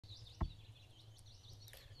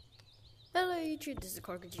Hello YouTube, this is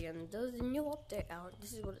Carcagy and there's a new update out.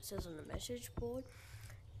 This is what it says on the message board.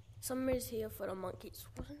 Summer is here for the monkeys.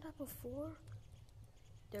 Wasn't that before?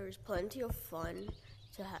 There is plenty of fun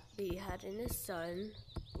to be had in the sun.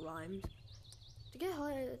 Rhymes. To get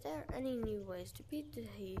hot, there are any new ways to beat the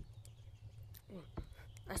heat.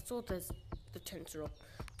 I saw the tents are up.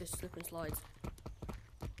 There's slip and slides.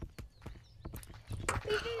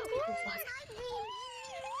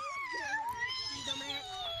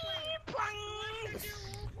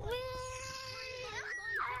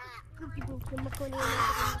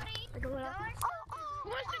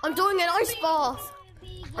 I'm doing an ice bath.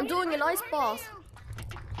 I'm doing an ice bath.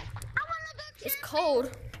 It's cold.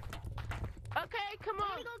 Okay, come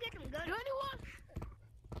on. Go get some good. Do anyone?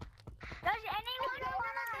 Does anyone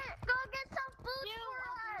go get some food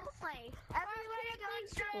for us?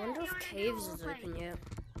 I wonder if Caves is open yet.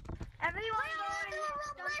 Everyone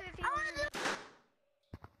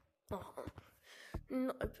go. Oh,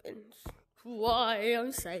 not open. Why?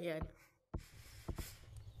 I'm saying.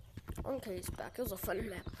 Okay, it's back. It was a fun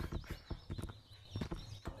map.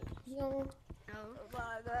 Yo. Oh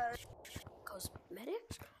my gosh.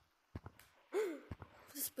 Cosmetics?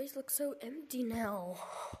 This place looks so empty now.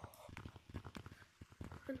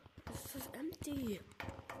 This is empty.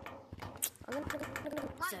 I'm gonna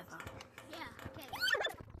Zeva. Yeah, okay.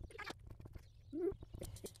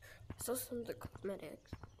 So some of the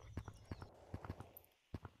cosmetics.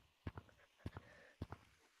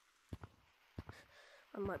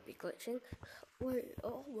 I might be glitching. Wait,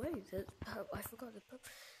 oh wait, I forgot the purple.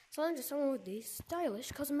 So I'm just someone with these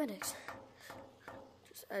stylish cosmetics.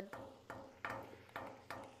 Just add.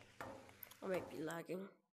 I might be lagging.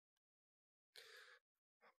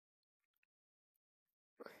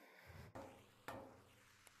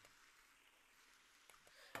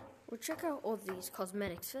 We'll check out all these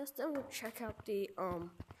cosmetics first, then we'll check out the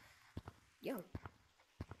yeah.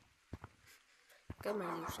 Got my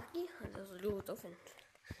little Shaggy, and there's a little dolphin.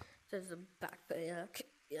 There's a backpack,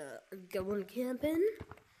 going camping.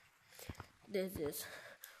 There's this,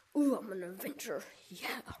 ooh, I'm an adventure,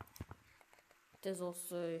 yeah. There's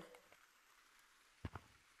also a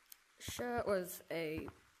shirt with a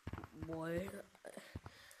boy,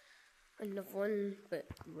 another one, but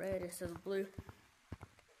red, it says blue.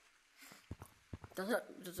 Does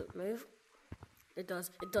it move? It does,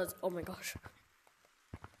 oh my gosh.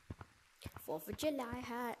 4th of July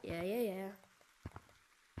hat, yeah.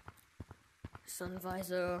 Sun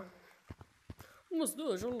visor. What's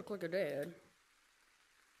this? I look like a dad.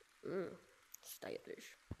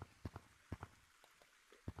 Stylish.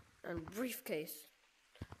 And briefcase.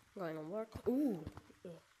 Going on work. Ooh.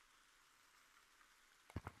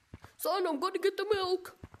 Son, I'm going to get the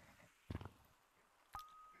milk.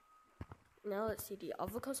 Now let's see the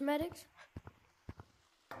other cosmetics.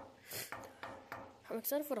 I'm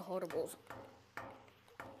excited for the holdables.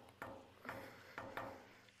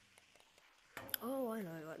 Oh, I know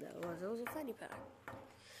what that was. It was a fanny pack.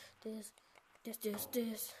 This.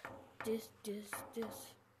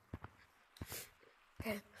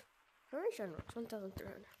 Okay. Orange and rocks,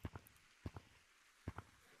 1,300.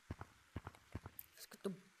 Let's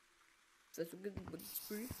get the body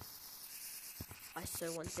spree. I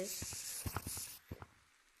so want this.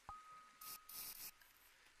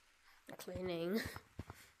 Cleaning.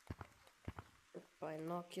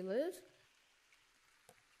 Binoculars.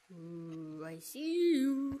 Ooh, I see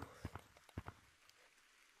you.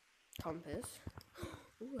 Compass.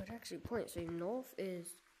 Ooh, it actually points. So north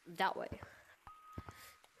is that way.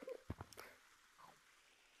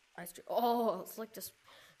 Oh, it's like this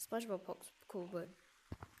SpongeBob cool, but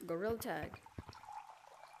Gorilla Tag.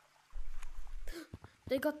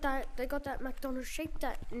 They got that McDonald's shape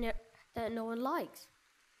that no one likes.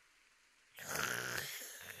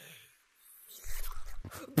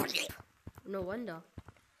 No wonder.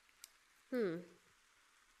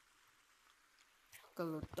 Got a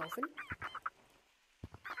little dolphin.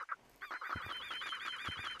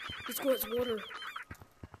 He squirts water.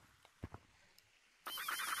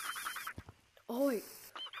 Oh wait.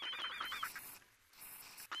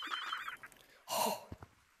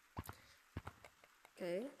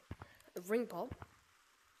 Okay. A ring pop.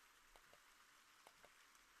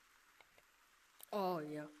 Oh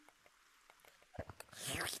yeah.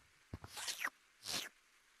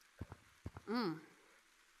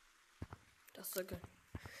 That's so good.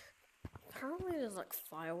 Apparently there's like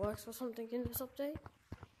fireworks or something in this update.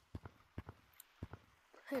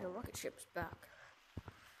 Hey, the rocket ship's back.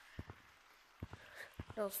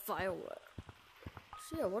 That was fireworks.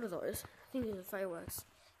 So yeah, what are those? I think these are fireworks.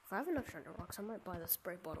 If I have enough Shiny Rocks, I might buy the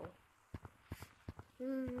spray bottle.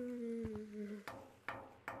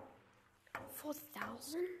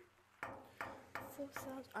 4,000?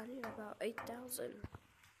 4,000. I need about 8,000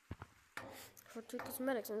 for 2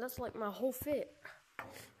 cosmetics, and that's like my whole fit.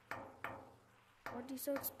 Why are these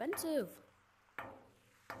so expensive?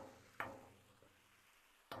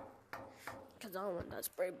 Because I don't want that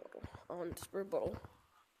spray bottle. I want the spray bottle.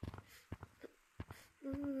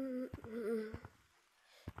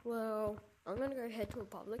 Well, I'm gonna go head to a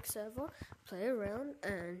public server, play around,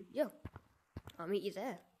 and yeah, I'll meet you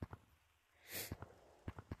there.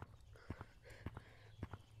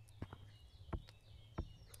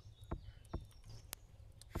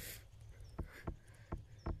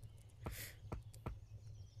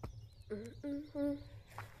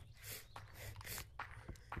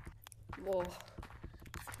 Whoa.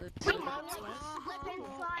 I'm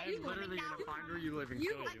literally gonna find where you live and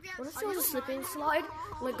kill you. What if there was a slipping slide?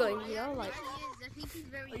 Like going here, like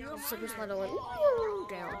a slipping slide, I went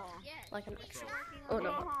down. Like an extra. Oh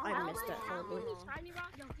no, I missed that horribly.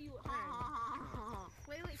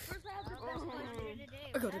 Wait, first I have the best question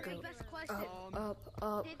today. I gotta go. Best question.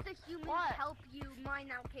 Up. Did the humans help you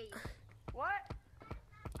mine out cave? What?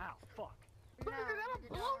 Ow, fuck. No,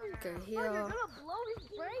 Go You're here. gonna blow his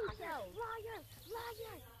brains out. Liar.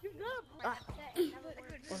 You're gonna blow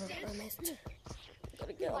Oh, I missed.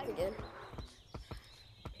 Gotta get up again.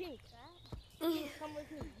 Pink. Come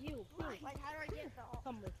with me. You. Pink. Like, how do I get the...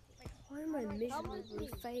 Come with me. Why am I miserably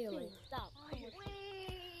failing? Stop.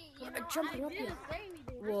 I'm jumping up here.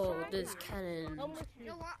 Whoa, there's cannon. You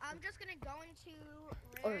know what? I'm just gonna go into...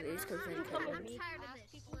 Oh, these confetti I'm cannons. tired of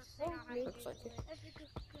this. People Looks like it.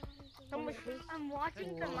 I'm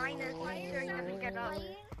watching the miners. They're gonna get up.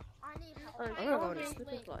 I'm gonna go on a slip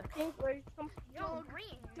and slide. Yo, green.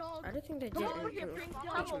 Dog. I don't think they did anything with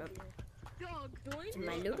engagement. Dog. It's in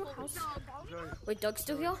my little house. Wait, Doug's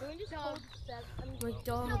still here? Wait,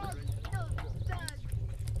 dog.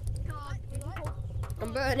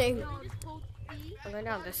 I'm burning. I'm going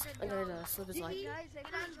down this. I'm going to slip and slide.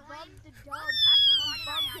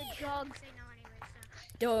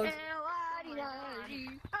 Dog.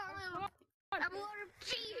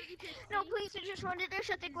 No, please, I just wanted to do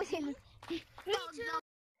something with him.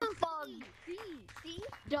 Bug.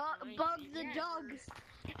 Dog. Bug the dog.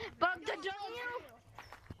 Bug the dog.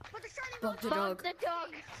 Bug the dog. The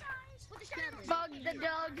dog. Bug the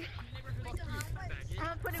dog.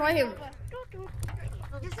 Fry him.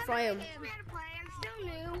 Fry him. I'm still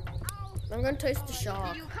new. I'm going to taste the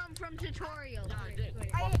shark. You come from tutorial.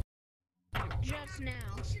 Just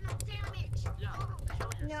now.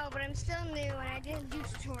 No, but I'm still new and I didn't do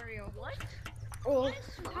tutorial. What? Oh,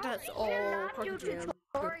 that's all.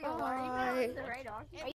 Goodbye.